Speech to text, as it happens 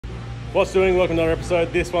What's doing? Welcome to another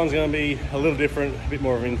episode. This one's going to be a little different, a bit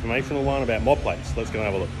more of an informational one about mod plates. Let's go and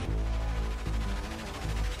have a look.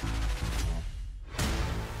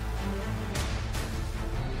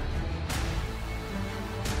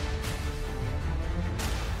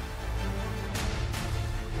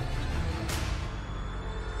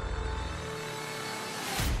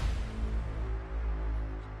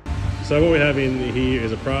 So what we have in here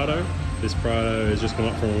is a Prado. This Prado has just come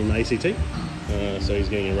up from ACT. So he's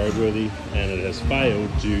getting it roadworthy, and it has failed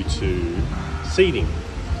due to seating.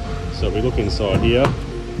 So if we look inside here,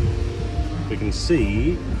 we can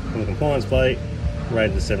see on the compliance plate,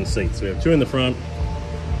 rated to 7 seats. So we have 2 in the front.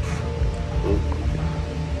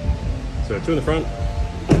 So 2 in the front,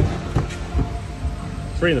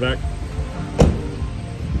 3 in the back,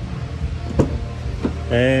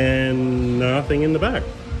 and nothing in the back.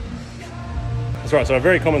 That's right, so a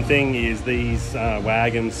very common thing is these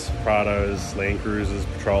wagons, Prados, Land Cruisers,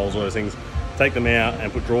 Patrols, all those things, take them out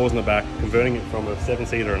and put drawers in the back, converting it from a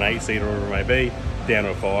 7-seater, an 8-seater, or whatever it may be, down to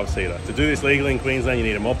a 5-seater. To do this legally in Queensland, you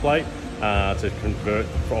need a mod plate to convert,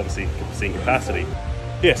 for obviously, seating capacity.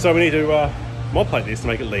 Yeah, so we need to mod plate this to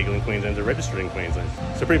make it legal in Queensland, to register it in Queensland.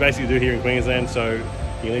 So pretty basic to do here in Queensland, so you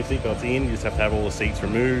can leave seatbelts in, you just have to have all the seats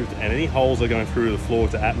removed, and any holes that are going through the floor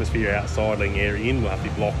to atmosphere outside, letting air in, will have to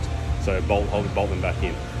be blocked. So bolt them back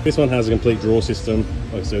in. This one has a complete drawer system.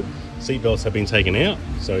 Like I said, seat belts have been taken out,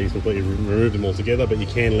 so he's completely removed them all together, but you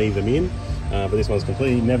can leave them in. But this one's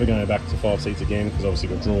completely never going back to 5 seats again, because obviously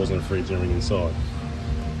you've got drawers and a fridge and everything inside.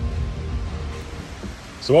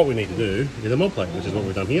 So what we need to do is a mod plate, which is what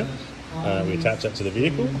we've done here. We attach that to the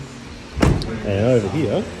vehicle, and over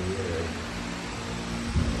here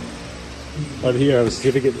I have a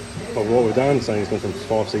certificate of what we've done, saying it's gone from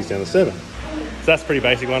 5 seats down to 7. So that's a pretty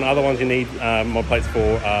basic one. Other ones you need mod plates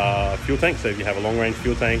for fuel tanks. So if you have a long range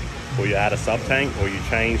fuel tank, or you add a sub tank, or you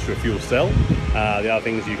change to a fuel cell. The other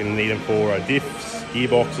things you can need them for are diffs,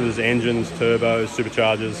 gearboxes, engines, turbos,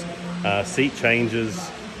 superchargers, seat changes,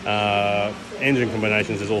 engine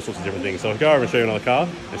combinations. There's all sorts of different things. So I'll go over and show you another car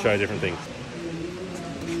and show you different things.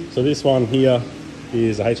 So this one here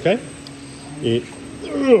is a HK. It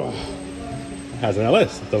has an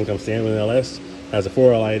LS. It doesn't come standard with an LS. Has a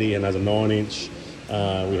 4L80 and has a 9-inch.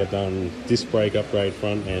 We have done disc brake upgrade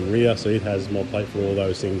front and rear, so it has mod plate for all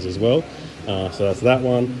those things as well. So that's that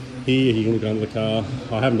one. Here you can look under the car.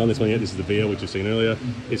 I haven't done this one yet. This is the VL, which you've seen earlier.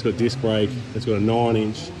 It's got disc brake. It's got a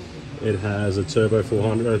 9-inch. It has a turbo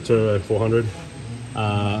 400,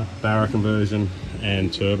 barra conversion,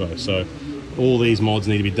 and turbo. So all these mods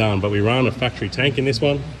need to be done. But we run a factory tank in this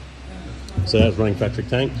one. So that's running factory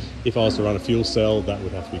tank. If I was to run a fuel cell, that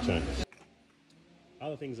would have to be changed.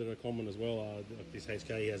 Other things that are common as well are this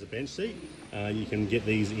HK has a bench seat. You can get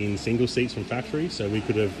these in single seats from factory, so we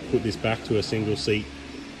could have put this back to a single seat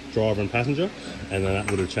driver and passenger, and then that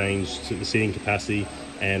would have changed to the seating capacity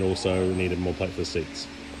and also needed more plate for the seats.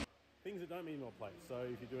 Things that don't need more plates. So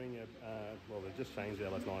if you're doing well, they've just changed the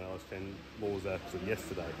LS9, LS10 laws actually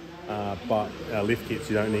yesterday. But lift kits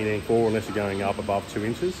you don't need any for unless you're going up above 2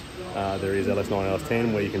 inches. There is LS9,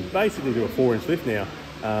 LS10 where you can basically do a 4-inch lift now.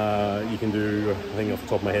 You can do, I think off the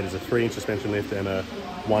top of my head, is a 3-inch suspension lift and a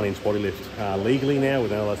 1-inch body lift legally now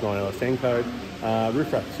with an LS9, LS10 code.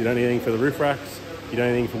 Roof racks, you don't need anything for the roof racks. You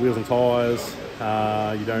don't need anything for wheels and tyres.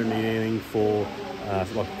 You don't need anything for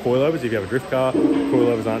like coilovers. If you have a drift car,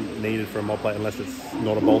 coilovers aren't needed for a mod plate unless it's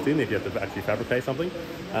not a bolt-in, if you have to actually fabricate something.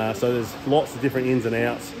 So there's lots of different ins and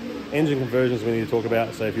outs. Engine conversions we need to talk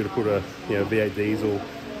about. So if you were to put a V8 diesel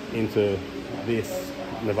into this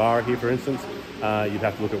Navara here, for instance, you'd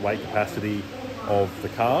have to look at weight capacity of the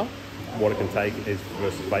car, what it can take is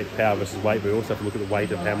versus weight, power versus weight. We also have to look at the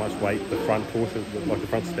weight of how much weight the front portion, like the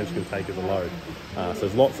front suspension, can take as a load. So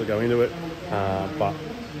there's lots that go into it, but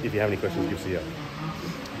if you have any questions, give us a yell.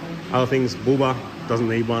 Other things, bull bar doesn't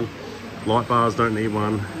need one, light bars don't need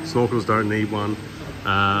one, snorkels don't need one,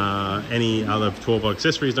 any other 12-volt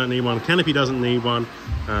accessories don't need one, canopy doesn't need one,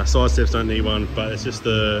 side steps don't need one, but it's just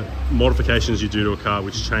the modifications you do to a car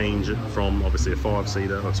which change it from obviously a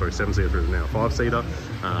 5-seater, oh sorry, 7-seater through to now a 5-seater,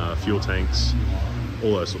 fuel tanks,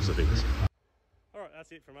 all those sorts of things. Alright,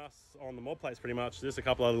 that's it from us on the mod plates pretty much. Just a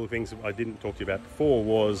couple other little things I didn't talk to you about before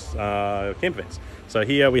was camper vans. So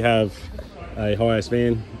here we have a high-ass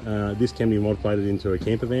van. This can be mod plated into a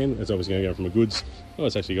camper van. It's obviously going to go from a goods. Oh,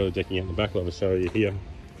 it's actually got a decking out in the back. I'll show you here.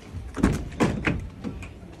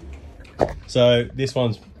 So this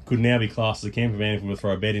one could now be classed as a camper van if we were to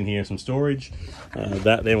throw a bed in here and some storage.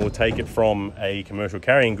 That then will take it from a commercial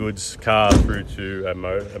carrying goods car through to a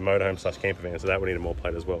motorhome slash camper van. So that would need a mod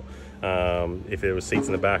plate as well. If there was seats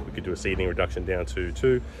in the back, we could do a seating reduction down to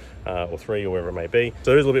 2. or 3 or whatever it may be.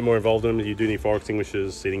 So there's a little bit more involved in them. You do need fire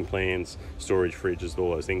extinguishers, seating plans, storage, fridges,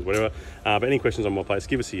 all those things, whatever. But any questions on mod plates,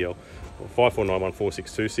 give us a yell.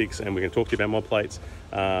 54914626, and we can talk to you about mod plates.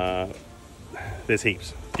 There's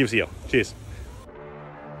heaps. Give us a yell. Cheers.